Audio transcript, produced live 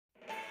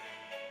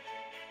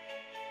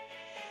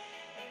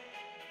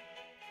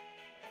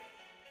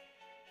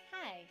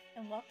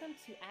and welcome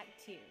to Act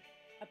 2,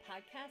 a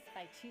podcast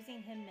by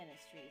Choosing Him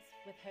Ministries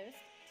with host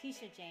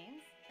Tisha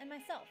James and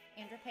myself,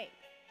 Andrew Pape.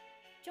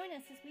 Join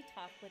us as we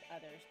talk with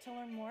others to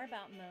learn more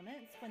about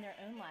moments when their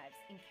own lives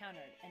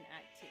encountered in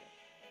Act 2.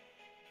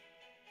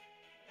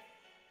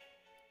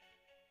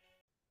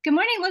 Good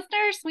morning,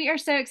 listeners. We are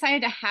so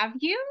excited to have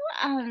you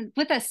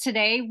with us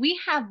today. We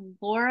have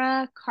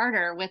Laura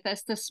Carter with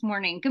us this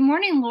morning. Good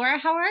morning, Laura.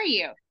 How are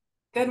you?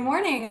 Good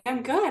morning.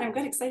 I'm good.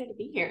 Excited to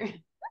be here.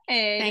 Good.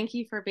 Thank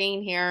you for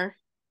being here.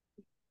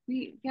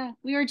 We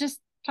were just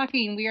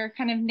talking. We are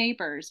kind of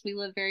neighbors. We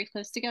live very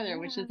close together,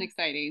 which is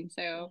exciting.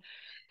 So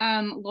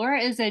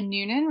Laura is a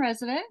Newnan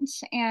resident,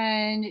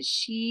 and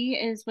she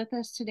is with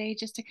us today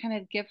just to kind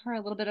of give her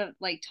a little bit of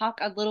talk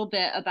a little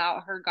bit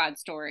about her God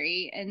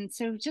story. And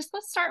so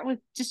let's start with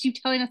just you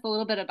telling us a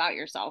little bit about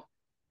yourself.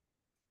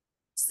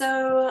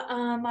 So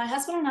my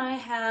husband and I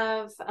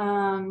have,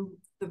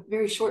 the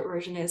very short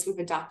version is we've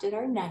adopted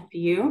our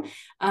nephew.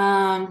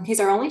 He's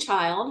our only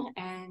child,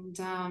 and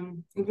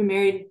we've been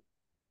married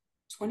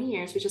 20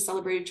 years. We just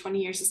celebrated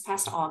 20 years this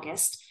past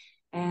August,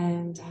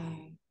 and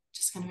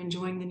just kind of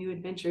enjoying the new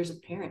adventures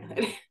of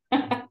parenthood.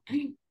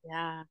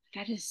 Yeah,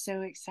 that is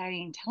so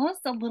exciting. Tell us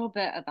a little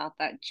bit about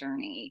that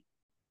journey.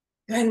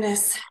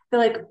 Goodness, I feel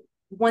like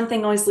one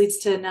thing always leads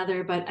to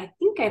another, but I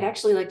think I'd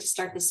actually like to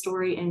start the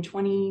story in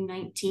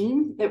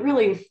 2019. It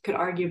really could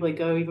arguably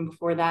go even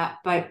before that,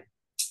 but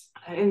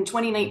in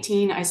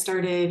 2019, I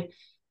started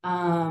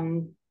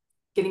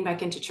getting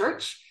back into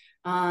church.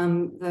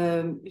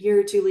 The year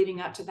or two leading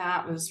up to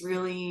that was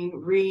really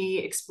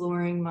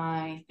re-exploring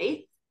my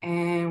faith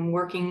and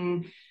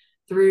working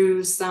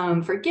through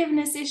some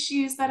forgiveness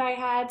issues that I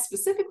had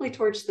specifically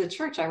towards the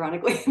church,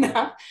 ironically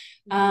enough.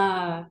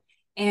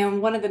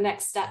 And one of the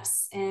next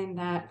steps in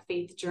that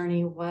faith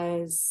journey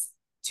was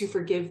to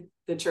forgive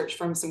the church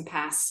from some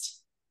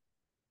past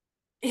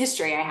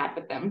history I had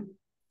with them.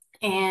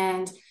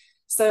 And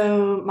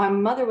so my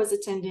mother was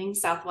attending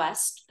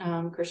Southwest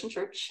Christian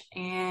Church,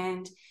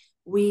 and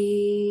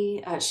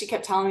she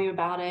kept telling me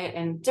about it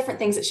and different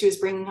things that she was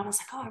bringing up. I was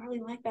like, oh, I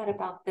really like that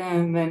about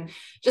them. And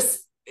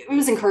just, it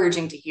was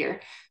encouraging to hear.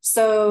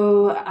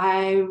 So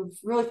I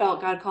really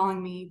felt God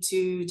calling me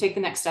to take the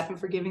next step in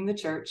forgiving the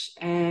church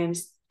and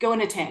go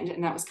and attend.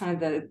 And that was kind of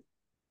the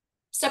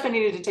step I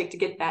needed to take to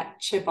get that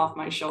chip off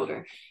my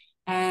shoulder.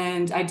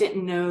 And I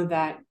didn't know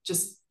that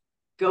just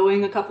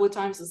going a couple of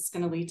times was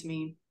going to lead to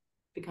me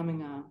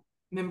becoming a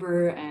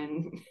member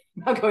and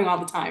not going all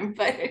the time,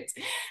 but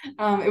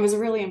it was a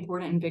really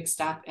important and big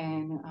step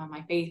in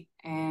my faith.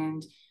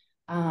 And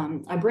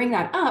I bring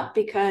that up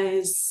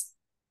because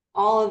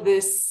all of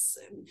this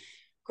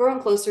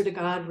growing closer to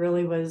God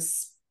really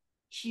was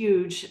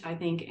huge, I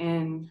think,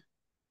 in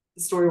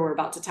the story we're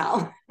about to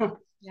tell.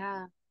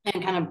 Yeah.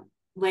 And kind of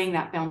laying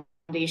that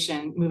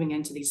foundation moving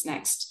into these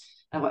next,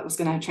 what was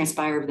going to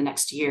transpire over the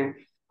next year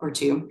or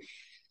two.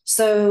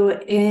 So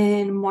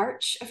in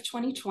March of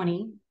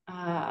 2020,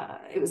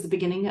 it was the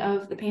beginning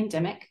of the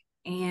pandemic,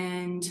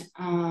 and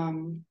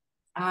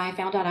I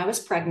found out I was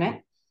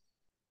pregnant,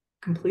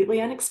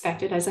 completely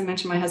unexpected. As I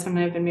mentioned, my husband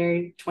and I have been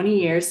married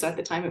 20 years, so at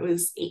the time it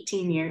was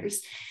 18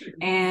 years,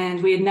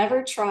 and we had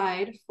never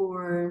tried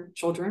for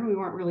children. We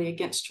weren't really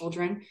against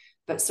children,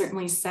 but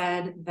certainly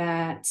said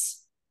that,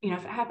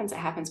 if it happens, it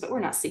happens, but we're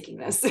not seeking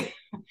this.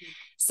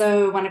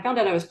 So when I found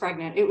out I was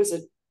pregnant, it was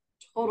a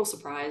total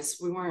surprise.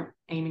 We weren't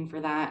aiming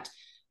for that.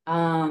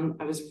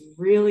 I was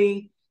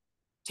really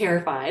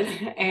terrified,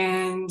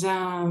 and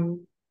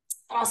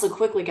also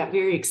quickly got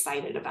very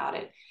excited about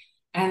it.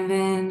 And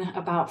then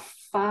about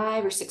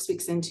 5 or 6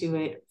 weeks into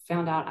it,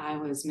 found out I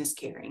was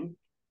miscarrying.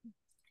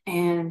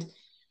 And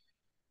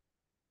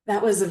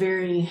that was a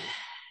very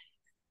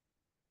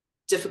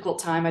difficult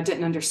time. I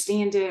didn't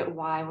understand it.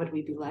 Why would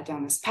we be led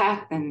down this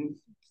path? And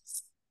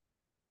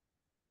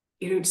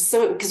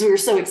so because we were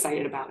so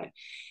excited about it,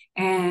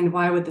 and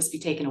why would this be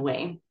taken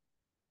away?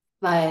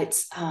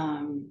 But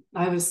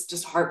I was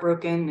just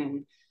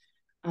heartbroken.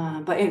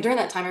 And but during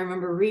that time, I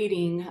remember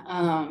reading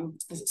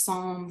is it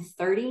Psalm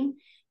 30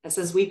 that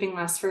says, "Weeping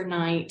lasts for a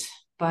night,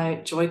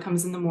 but joy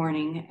comes in the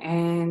morning."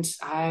 And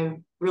I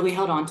really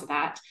held on to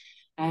that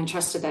and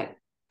trusted that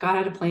God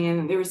had a plan,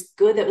 and there was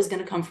good that was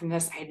going to come from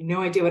this. I had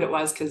no idea what it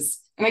was,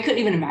 and I couldn't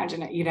even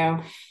imagine it.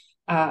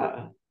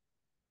 I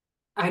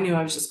knew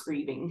I was just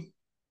grieving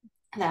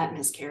that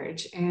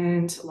miscarriage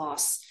and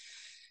loss.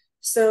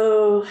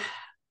 So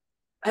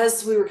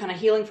as we were kind of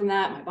healing from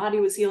that, my body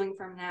was healing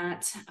from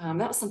that.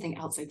 That was something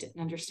else I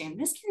didn't understand.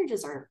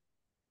 Miscarriages are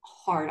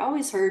hard. I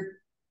always heard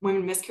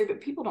women miscarry,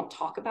 but people don't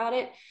talk about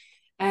it.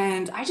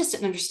 And I just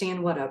didn't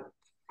understand what a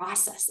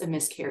process a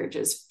miscarriage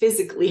is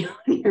physically on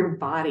your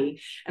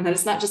body. And that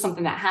it's not just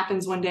something that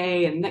happens one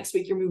day and next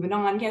week you're moving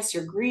on. Yes,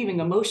 you're grieving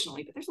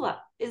emotionally, but there's a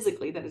lot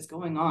physically that is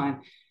going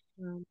on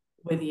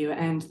with you.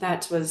 And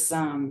that was,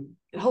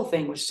 the whole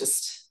thing was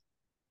just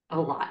a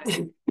lot.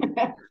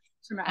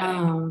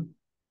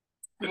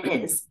 It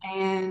is.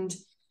 And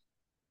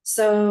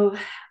so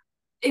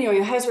anyway,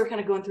 as we were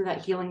kind of going through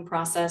that healing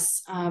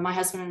process, my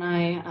husband and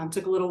I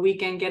took a little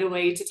weekend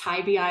getaway to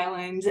Tybee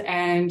Island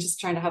and just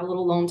trying to have a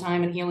little alone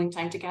time and healing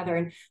time together.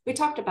 And we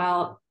talked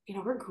about,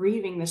 we're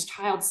grieving this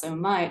child so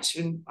much,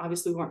 and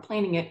obviously we weren't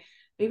planning it.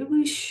 Maybe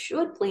we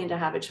should plan to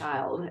have a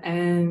child,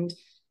 and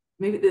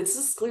maybe this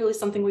is clearly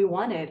something we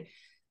wanted.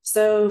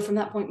 So from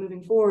that point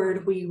moving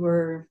forward, we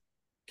were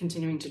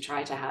continuing to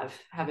try to have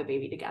a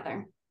baby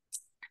together.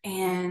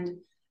 And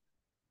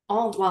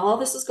while all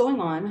this was going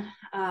on,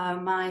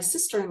 my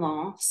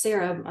sister-in-law,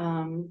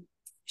 Sarah,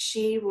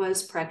 she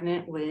was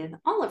pregnant with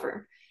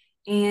Oliver.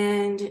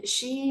 And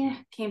she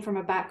came from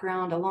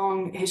a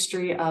long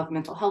history of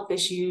mental health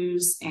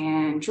issues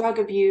and drug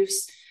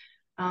abuse,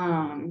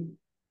 and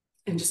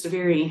just a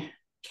very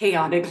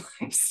chaotic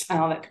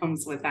lifestyle that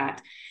comes with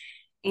that.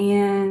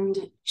 And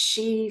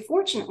she,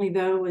 fortunately,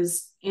 though,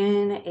 was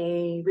in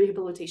a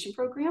rehabilitation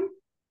program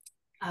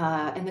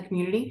in the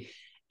community,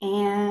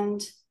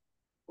 and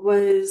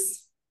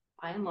was,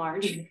 by and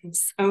large,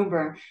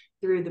 sober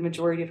through the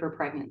majority of her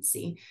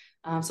pregnancy.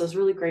 So I was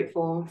really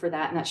grateful for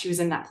that, and that she was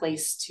in that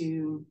place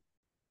to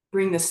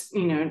bring this,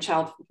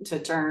 child to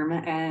term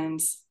and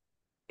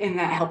in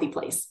that healthy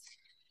place.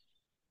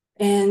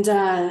 And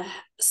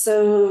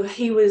so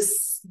he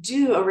was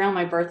due around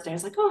my birthday. I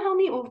was like, oh, how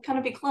neat, we'll kind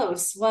of be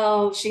close.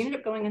 Well, she ended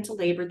up going into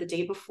labor the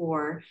day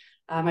before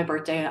my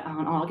birthday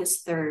on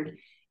August 3rd.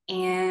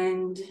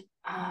 And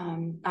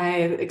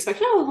I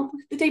expected,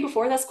 the day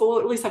before, that's cool,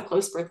 at least have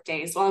close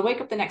birthdays. Well, I wake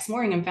up the next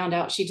morning and found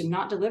out she did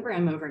not deliver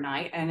him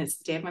overnight, and it's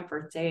the day of my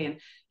birthday, and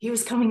he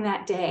was coming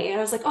that day. And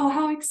I was like, oh,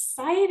 how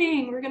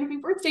exciting, we're going to be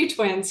birthday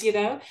twins.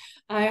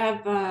 I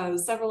have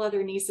several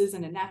other nieces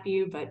and a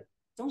nephew, but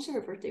don't share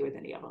a birthday with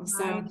any of them.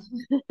 So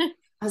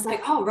I was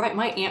like, oh, right,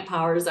 my aunt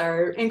powers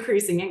are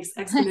increasing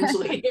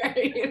exponentially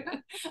here.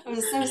 I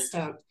was so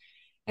stoked.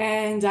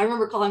 And I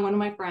remember calling one of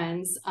my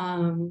friends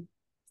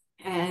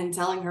and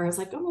telling her, I was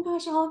like, oh my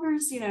gosh,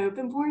 Oliver's,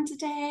 been born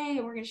today,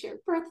 and we're going to share a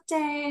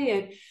birthday.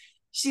 And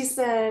she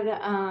said,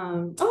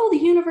 oh, the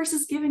universe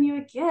has given you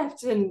a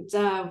gift. And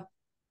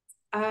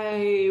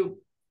I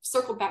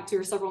circled back to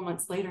her several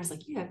months later. I was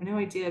like, you have no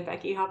idea,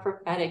 Becky, how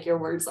prophetic your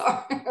words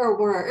are or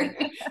were.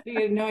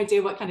 You had no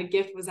idea what kind of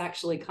gift was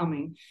actually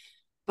coming.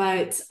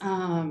 But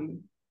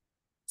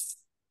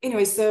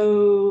anyway,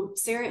 so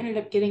Sarah ended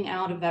up getting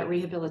out of that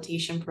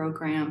rehabilitation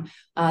program.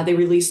 They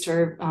released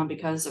her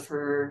because of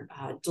her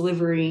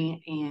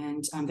delivery,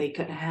 and they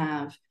couldn't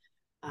have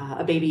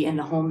a baby in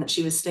the home that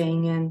she was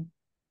staying in.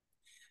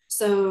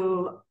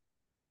 So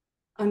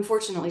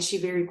unfortunately, she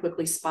very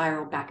quickly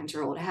spiraled back into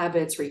her old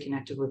habits,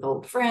 reconnected with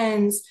old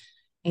friends,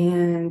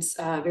 and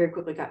very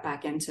quickly got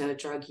back into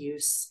drug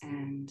use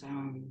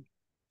and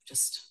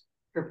just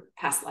her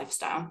past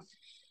lifestyle.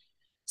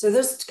 So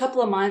those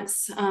couple of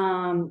months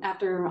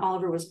after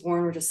Oliver was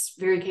born were just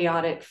very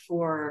chaotic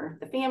for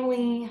the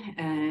family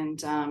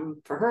and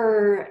for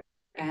her,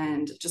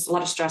 and just a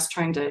lot of stress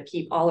trying to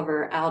keep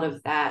Oliver out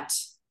of that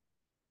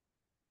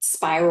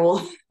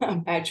spiral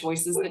of bad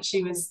choices that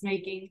she was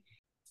making.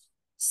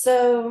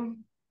 So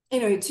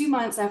anyway, 2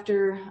 months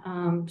after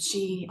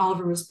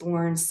Oliver was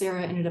born,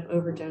 Sarah ended up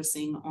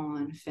overdosing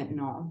on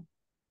fentanyl.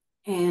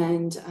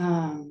 And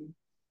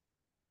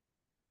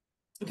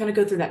we're going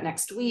to go through that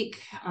next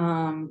week.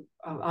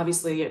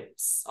 Obviously,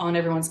 it's on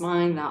everyone's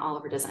mind that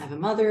Oliver doesn't have a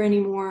mother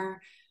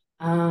anymore.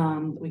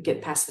 We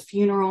get past the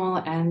funeral,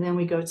 and then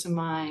we go to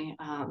my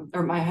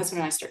husband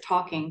and I start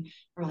talking.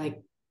 We're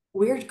like,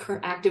 we're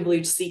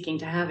actively seeking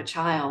to have a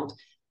child,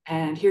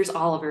 and here's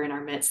Oliver in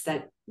our midst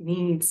that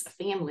needs a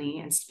family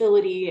and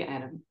stability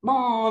and a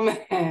mom.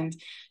 And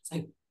it's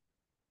like,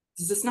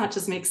 does this not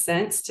just make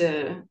sense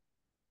to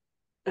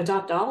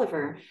adopt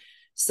Oliver?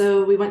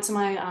 So we went to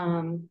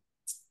my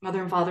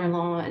mother and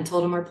father-in-law and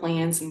told them our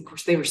plans, and of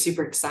course they were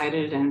super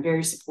excited and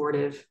very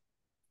supportive.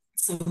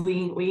 So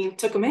we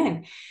took them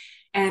in,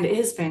 and it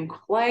has been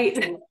quite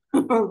a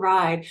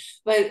ride.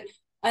 But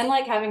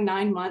unlike having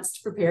 9 months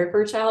to prepare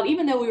for a child,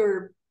 even though we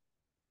were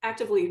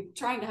actively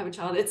trying to have a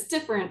child, it's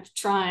different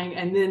trying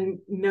and then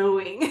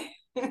knowing.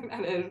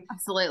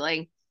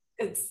 Absolutely,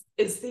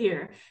 it's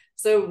here.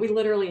 So we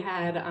literally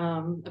had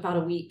about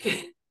a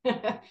week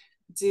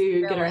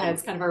to get our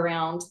heads kind of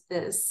around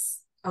this.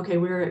 Okay,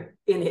 we're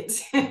in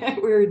it.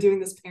 We're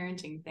doing this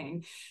parenting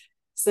thing.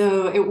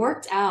 So it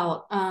worked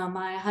out.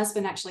 My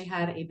husband actually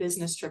had a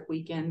business trip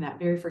weekend. That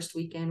very first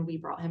weekend, we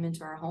brought him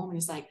into our home, and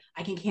he's like,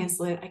 I can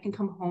cancel it. I can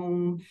come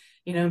home,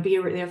 be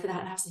there for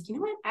that. And I was like, you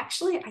know what?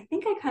 Actually, I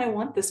think I kind of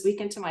want this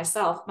weekend to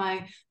myself.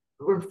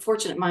 We're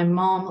fortunate. My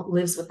mom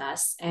lives with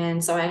us.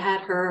 And so I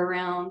had her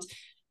around,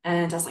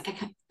 and I was like, I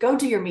can go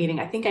to your meeting.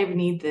 I think I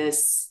need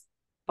this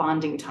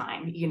bonding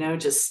time,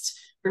 just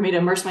for me to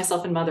immerse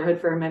myself in motherhood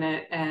for a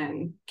minute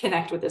and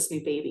connect with this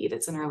new baby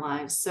that's in our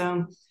lives.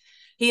 So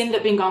he ended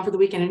up being gone for the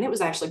weekend, and it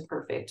was actually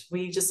perfect.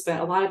 We just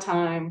spent a lot of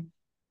time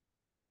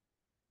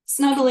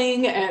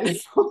snuggling and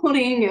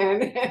holding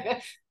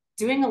and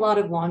doing a lot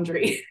of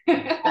laundry.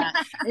 Isn't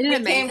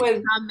it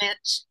amazing how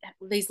much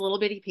these little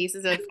bitty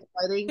pieces of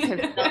clothing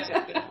can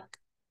fill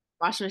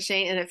washing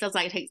machine, and it feels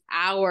like it takes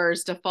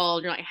hours to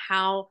fold. You're like,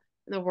 how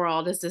in the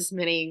world does this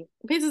many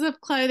pieces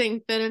of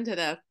clothing fit into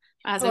this?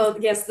 Well,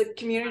 yes, the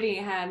community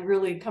had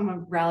really come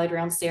and rallied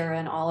around Sarah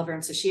and Oliver,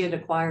 and so she had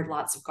acquired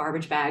lots of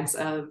garbage bags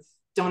of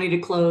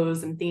donated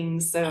clothes and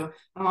things. So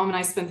my mom and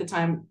I spent the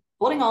time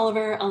holding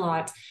Oliver a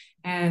lot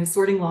and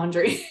sorting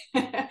laundry.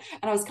 And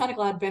I was kind of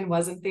glad Ben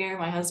wasn't there,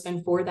 my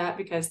husband, for that,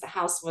 because the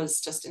house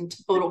was just in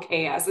total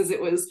chaos as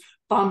it was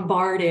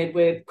bombarded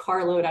with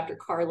carload after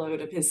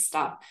carload of his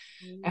stuff.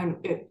 And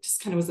it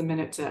just kind of was a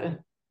minute to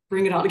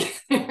bring it all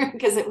together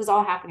because it was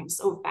all happening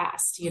so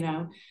fast, you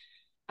know.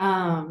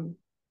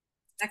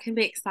 That can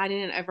be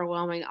exciting and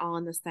overwhelming all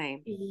in the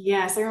same.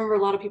 Yes, I remember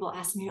a lot of people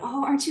asking me,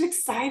 "Oh, aren't you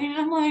excited?" And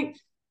I'm like,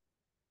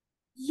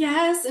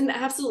 yes, and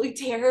absolutely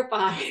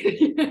terrified.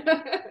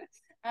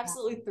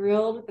 Absolutely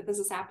thrilled that this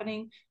is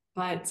happening,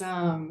 but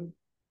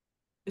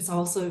it's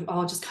also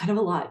all just kind of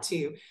a lot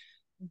too.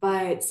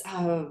 But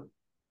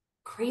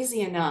crazy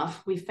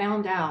enough, we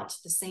found out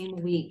the same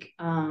week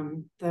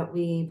that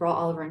we brought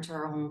Oliver into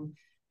our home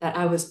that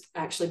I was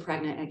actually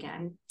pregnant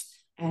again,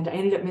 and I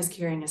ended up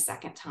miscarrying a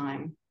second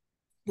time.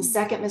 The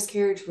second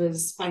miscarriage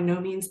was by no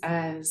means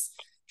as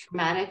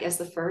traumatic as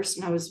the first,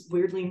 and I was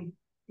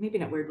maybe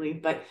not weirdly,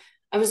 but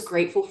I was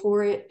grateful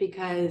for it,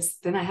 because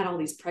then I had all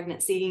these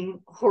pregnancy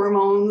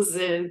hormones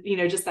and, you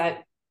know, just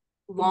that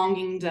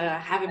longing to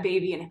have a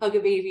baby and hug a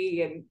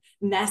baby and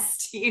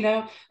nest, you know.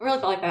 I really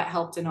felt like that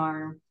helped in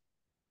our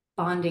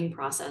bonding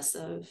process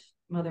of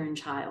mother and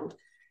child.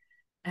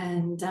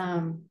 And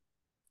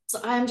so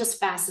I'm just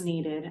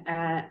fascinated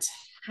at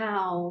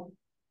how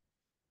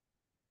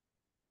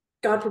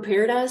God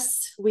prepared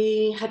us.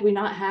 Had we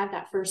not had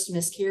that first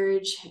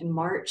miscarriage in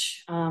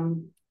March,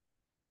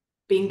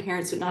 being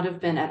parents would not have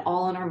been at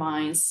all in our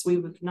minds. We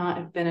would not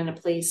have been in a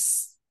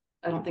place,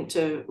 I don't think,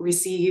 to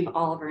receive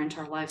Oliver into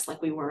our lives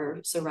like we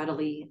were so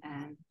readily.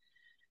 And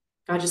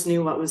God just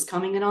knew what was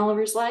coming in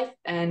Oliver's life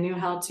and knew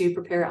how to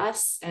prepare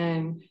us.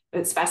 And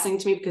it's fascinating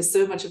to me because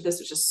so much of this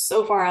was just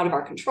so far out of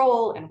our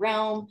control and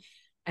realm.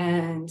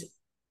 And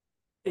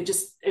it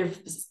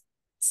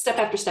step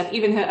after step,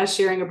 even us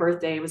sharing a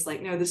birthday, was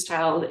like, no, this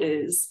child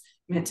is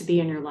meant to be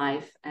in your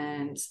life,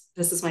 and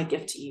this is my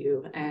gift to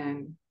you.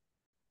 And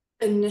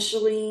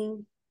initially,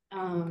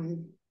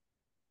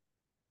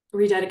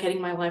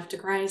 rededicating my life to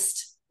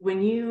Christ,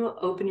 when you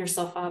open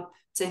yourself up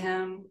to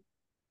him,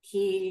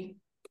 he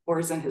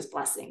pours in his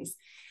blessings.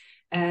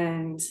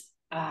 And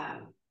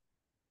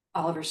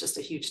Oliver's just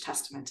a huge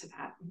testament to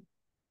that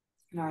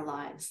in our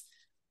lives.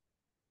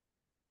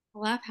 I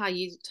love how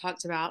you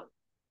talked about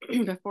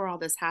before all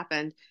this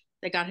happened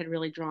that God had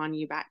really drawn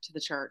you back to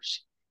the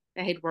church,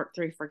 that he'd worked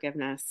through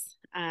forgiveness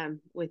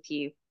with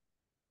you,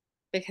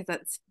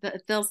 because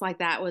it feels like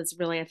that was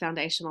really a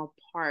foundational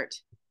part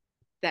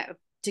that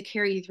to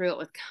carry you through it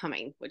was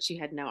coming, which you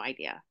had no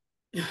idea.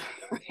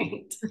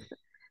 Right.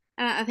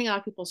 And I think a lot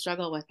of people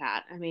struggle with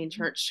that. I mean,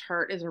 church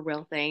hurt is a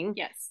real thing.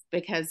 Yes.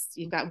 Because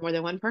you've got more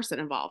than one person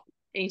involved.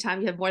 Anytime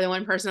you have more than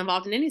one person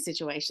involved in any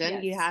situation,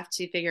 Yes. you have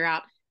to figure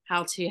out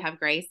how to have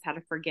grace, how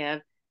to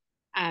forgive.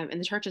 And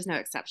the church is no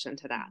exception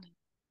to that.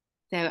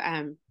 So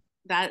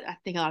that, I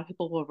think a lot of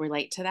people will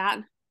relate to that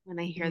when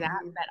they hear that.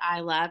 But I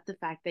love the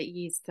fact that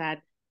you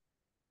said,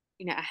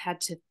 you know, I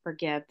had to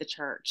forgive the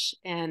church.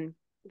 And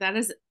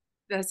that's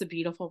a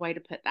beautiful way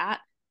to put that,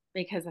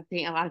 because I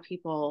think a lot of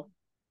people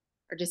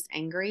are just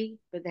angry,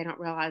 but they don't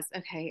realize,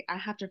 okay, I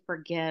have to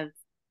forgive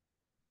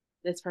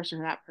this person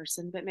or that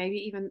person, but maybe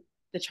even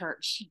the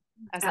church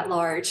at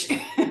large.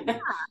 Yeah.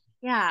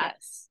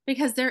 Yes.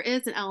 Because there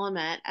is an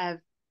element of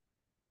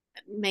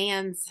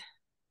man's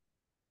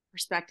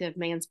perspective,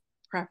 man's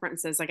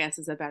preferences, I guess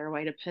is a better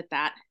way to put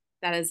that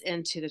is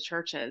into the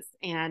churches.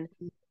 And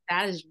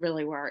that is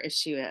really where our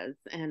issue is.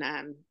 And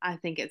I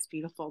think it's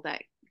beautiful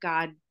that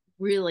God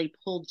really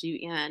pulled you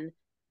in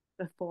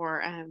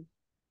before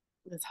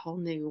this whole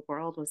new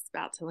world was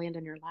about to land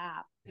in your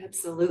lap.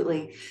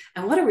 Absolutely.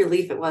 And what a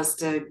relief it was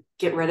to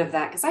get rid of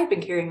that, because I've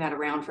been carrying that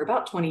around for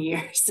about 20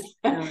 years.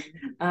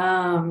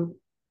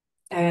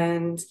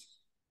 And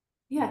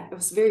yeah, it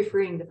was very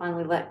freeing to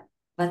finally let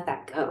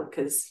that go,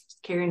 because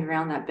carrying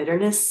around that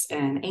bitterness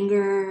and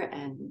anger,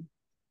 and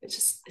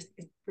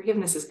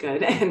forgiveness is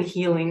good and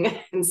healing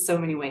in so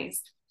many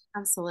ways.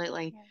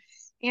 Absolutely. Yes.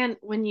 And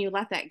when you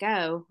let that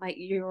go, like,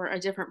 you're a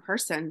different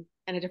person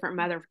and a different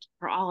mother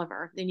for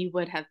Oliver than you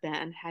would have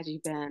been had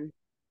you been.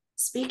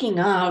 Speaking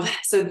of,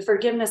 so the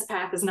forgiveness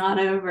path is not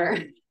over.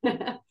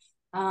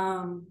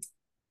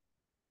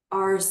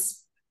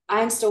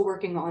 I'm still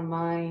working on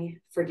my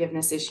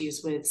forgiveness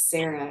issues with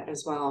Sarah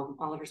as well,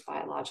 Oliver's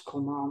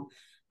biological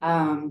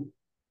mom.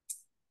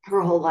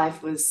 Her whole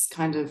life was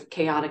kind of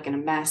chaotic and a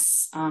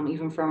mess,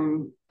 even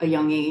from a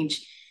young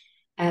age.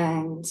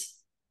 And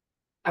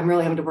I'm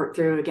really having to work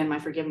through, again, my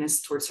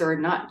forgiveness towards her,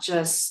 not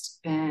just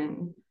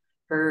in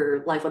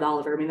her life with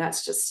Oliver. I mean,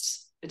 that's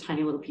just a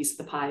tiny little piece of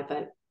the pie,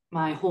 but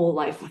my whole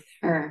life with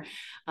her,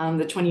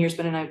 the 20 years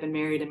Ben and I have been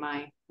married, and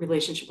my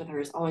relationship with her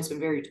has always been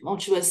very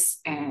tumultuous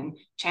and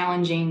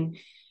challenging.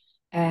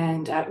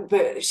 And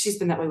but she's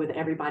been that way with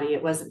everybody.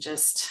 It wasn't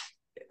just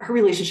her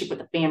relationship with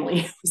the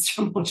family was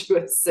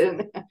tumultuous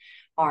and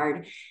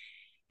hard.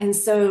 And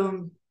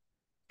so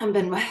I've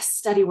been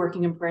steady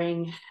working and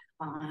praying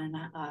on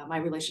my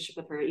relationship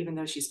with her, even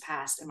though she's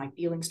passed, and my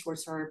feelings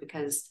towards her,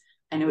 because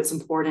I know it's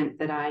important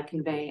that I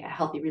convey a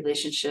healthy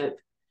relationship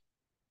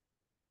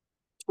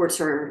towards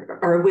her,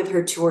 or with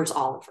her, towards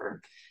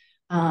Oliver.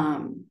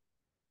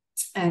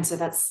 And so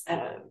that's,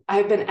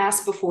 I've been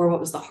asked before what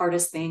was the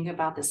hardest thing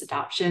about this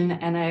adoption.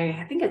 And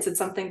I think it said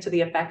something to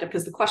the effect of,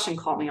 because the question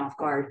caught me off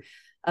guard,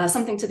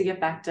 something to the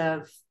effect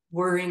of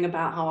worrying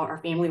about how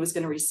our family was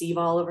going to receive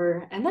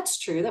Oliver. And that's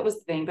true. That was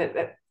the thing, but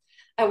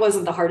that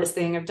wasn't the hardest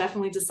thing. I've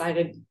definitely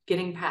decided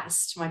getting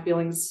past my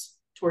feelings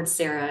towards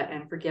Sarah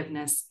and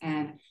forgiveness,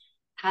 and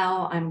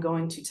how I'm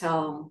going to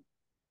tell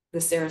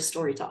the Sarah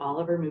story to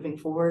Oliver moving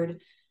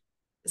forward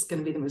is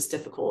going to be the most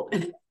difficult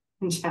and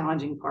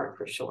challenging part,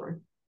 for sure.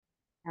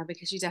 Yeah,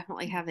 because you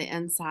definitely have the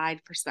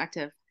inside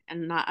perspective,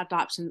 and not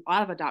adoption. A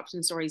lot of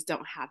adoption stories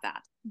don't have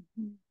that.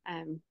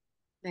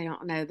 They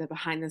don't know the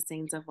behind the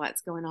scenes of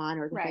what's going on,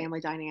 or the family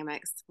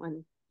dynamics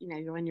when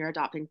you're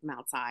adopting from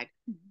outside.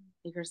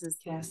 Yours is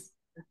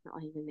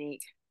definitely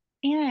unique.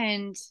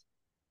 And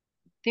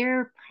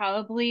there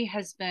probably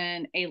has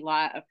been a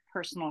lot of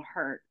personal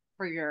hurt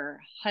for your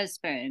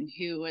husband,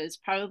 who was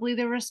probably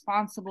the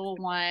responsible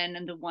one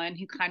and the one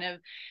who kind of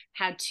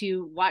had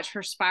to watch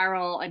her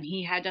spiral, and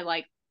he had to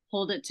like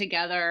hold it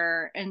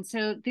together. And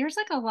so there's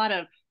like a lot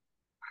of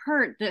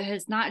hurt that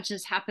has not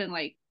just happened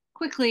like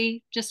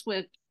quickly just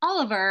with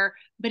Oliver,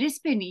 but it's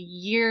been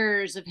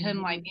years of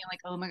him like being like,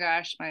 oh my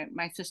gosh,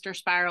 my sister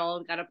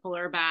spiraled, gotta pull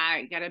her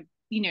back, gotta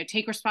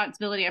take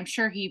responsibility. I'm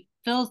sure he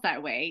feels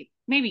that way.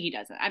 Maybe he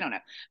doesn't, I don't know,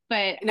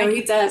 but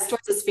he does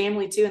towards his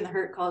family too, and the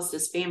hurt caused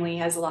his family. He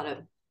has a lot of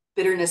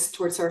bitterness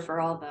towards her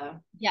for all the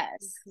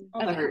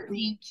hurt.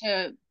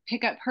 To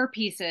pick up her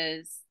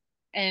pieces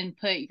and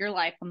put your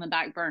life on the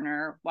back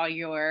burner while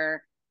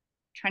you're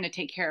trying to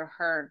take care of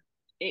her.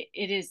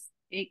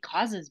 It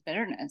causes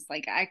bitterness.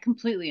 Like, I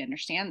completely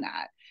understand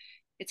that.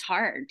 It's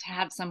hard to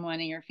have someone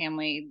in your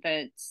family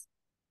that's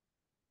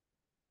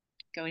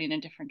going in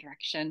a different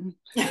direction.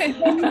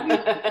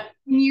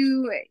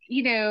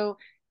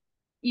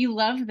 You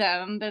love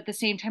them, but at the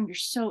same time you're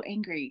so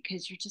angry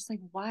because you're just like,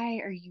 why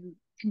are you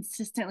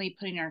consistently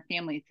putting our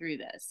family through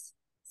this?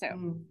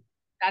 So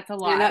that's a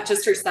lot. And not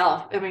just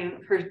herself. I mean,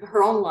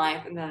 her own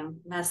life and the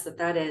mess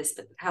that is,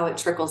 but how it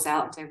trickles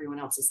out into everyone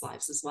else's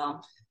lives as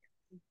well.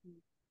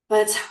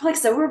 But like I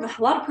said, we're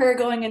a lot of prayer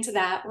going into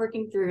that,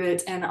 working through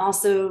it, and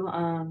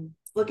also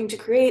looking to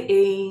create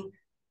a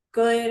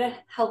good,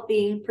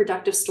 healthy,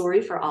 productive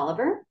story for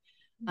Oliver.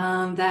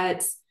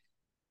 That,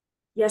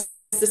 yes,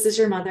 this is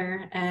your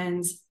mother,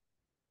 and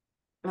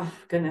oh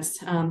goodness,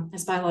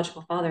 his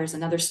biological father is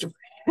another story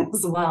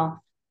as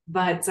well.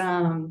 But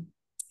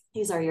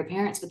these are your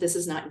parents, but this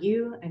is not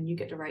you, and you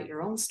get to write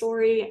your own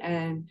story,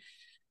 and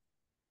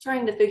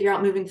trying to figure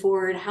out moving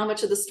forward how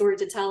much of the story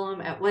to tell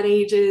him at what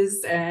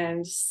ages,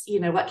 and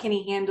what can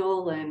he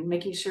handle, and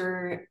making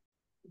sure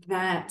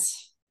that,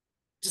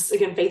 just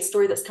again, faith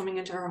story that's coming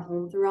into our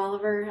home through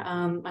Oliver.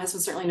 My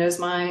husband certainly knows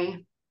my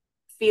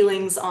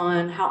feelings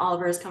on how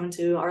Oliver has come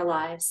into our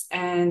lives,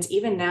 and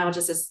even now,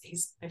 just as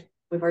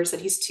we've already said,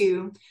 he's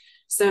 2,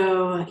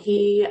 so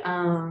he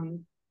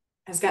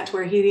has got to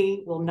where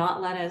he will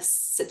not let us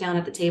sit down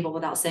at the table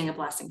without saying a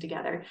blessing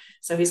together.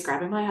 So he's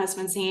grabbing my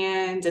husband's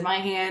hand and my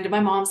hand and my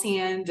mom's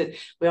hand, and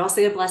we all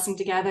say a blessing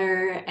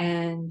together,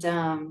 and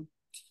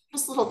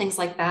just little things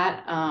like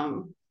that.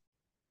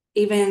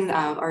 Even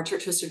our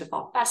church hosted a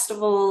fall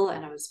festival,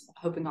 and I was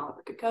hoping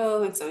Oliver could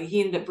go, and so he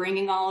ended up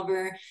bringing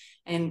Oliver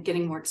and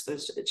getting more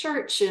exposed to the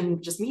church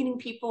and just meeting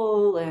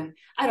people. And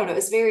I don't know,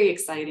 it's very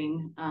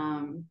exciting,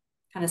 kind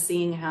of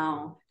seeing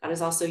how God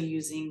is also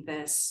using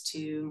this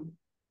to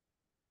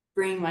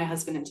bring my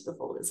husband into the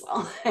fold as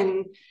well,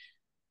 and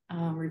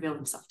reveal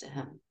himself to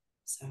him.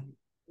 So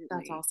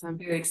that's awesome. I'm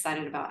very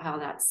excited about how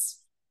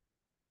that's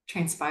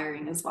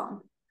transpiring as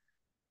well.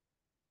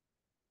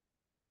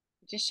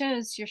 It just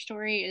shows your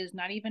story is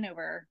not even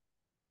over.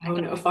 Oh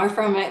no, far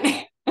from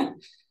it.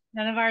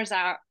 None of ours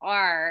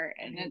are,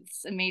 and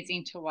it's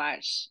amazing to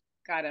watch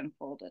God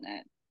unfold in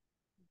it.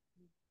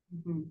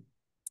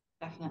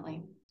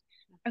 Definitely.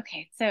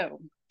 Okay, so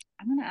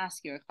I'm going to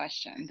ask you a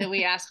question that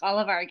we ask all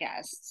of our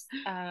guests.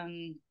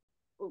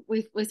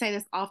 We say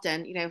this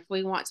often, if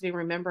we want to be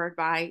remembered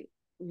by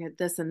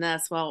this and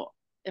this, well,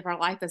 if our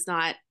life is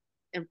not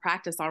in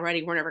practice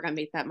already, we're never going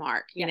to meet that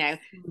mark.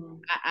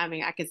 I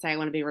mean, I could say I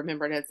want to be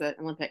remembered as an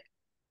Olympic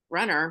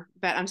runner,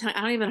 but I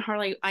don't even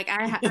hardly, like,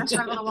 I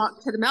struggle to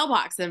walk to the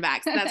mailbox and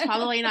back. So that's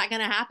probably not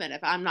going to happen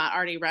if I'm not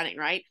already running,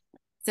 right?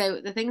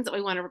 So the things that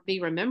we want to be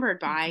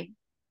remembered by,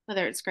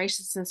 whether it's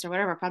graciousness or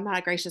whatever, if I'm not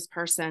a gracious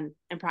person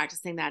and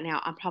practicing that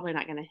now, I'm probably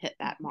not going to hit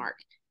that mark.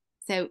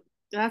 So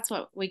that's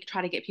what we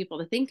try to get people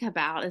to think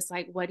about, is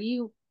like, what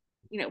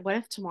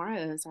if tomorrow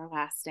is our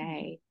last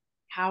day?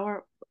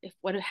 How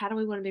do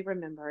we want to be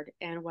remembered,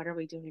 and what are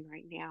we doing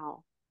right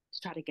now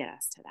to try to get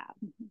us to that?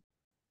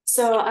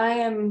 So I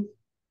am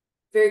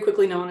very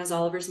quickly known as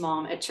Oliver's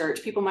mom at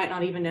church. People might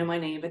not even know my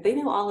name, but they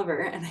know Oliver,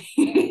 and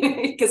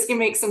because he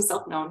makes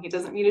himself known. He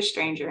doesn't meet a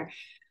stranger.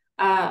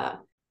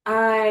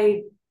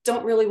 I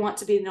don't really want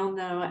to be known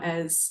though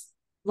as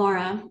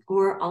Laura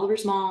or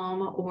Oliver's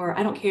mom, or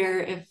I don't care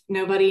if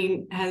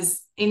nobody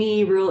has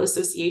any real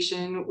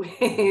association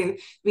with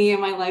me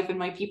and my life and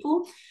my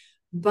people.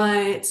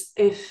 But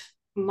if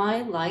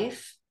my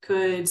life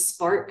could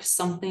spark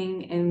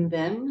something in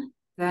them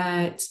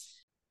that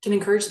can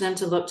encourage them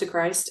to look to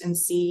Christ and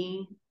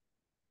see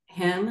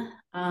him,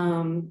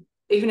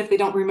 even if they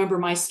don't remember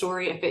my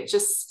story, if it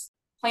just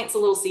plants a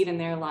little seed in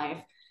their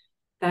life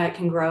that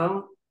can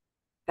grow,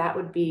 that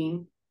would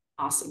be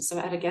awesome. So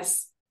I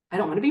guess I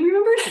don't want to be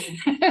remembered,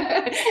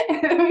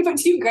 but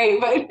too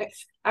great. But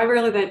I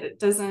really, that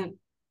doesn't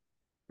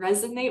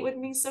resonate with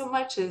me so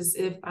much as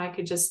if I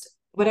could just,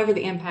 whatever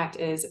the impact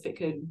is, if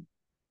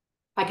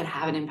I could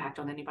have an impact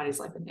on anybody's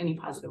life in any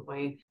positive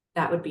way,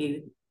 that would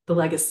be the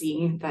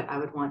legacy that I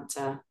would want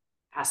to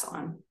pass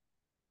on.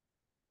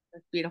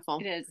 That's beautiful.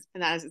 It is.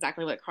 And that is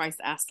exactly what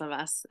Christ asked of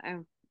us.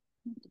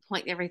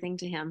 Point everything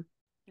to him.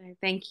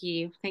 Thank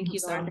you. Thank you,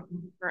 Lord,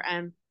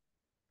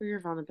 for your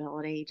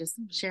vulnerability, just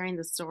sharing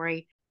the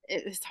story.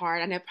 It's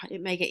hard. I know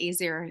it may get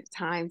easier at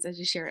times as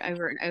you share it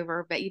over and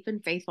over, but you've been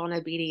faithful and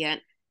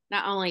obedient,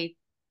 not only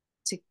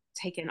to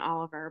take in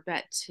Oliver,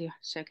 but to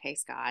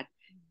showcase God.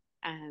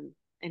 And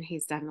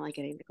he's definitely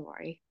getting the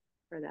glory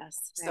for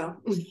this. So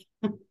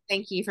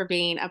thank you for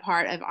being a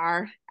part of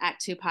our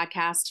Act 2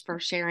 podcast, for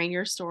sharing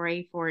your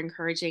story, for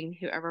encouraging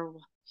whoever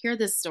will hear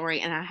this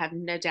story. And I have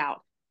no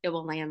doubt it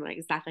will land on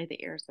exactly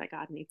the ears that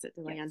God needs it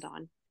to land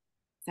on.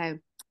 So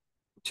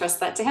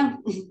trust that to him.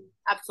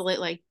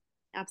 Absolutely.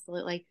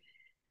 Absolutely.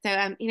 So,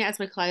 as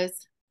we close,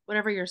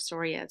 whatever your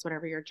story is,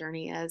 whatever your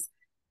journey is,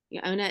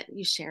 you own it,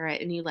 you share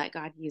it, and you let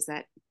God use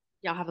it.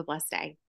 Y'all have a blessed day.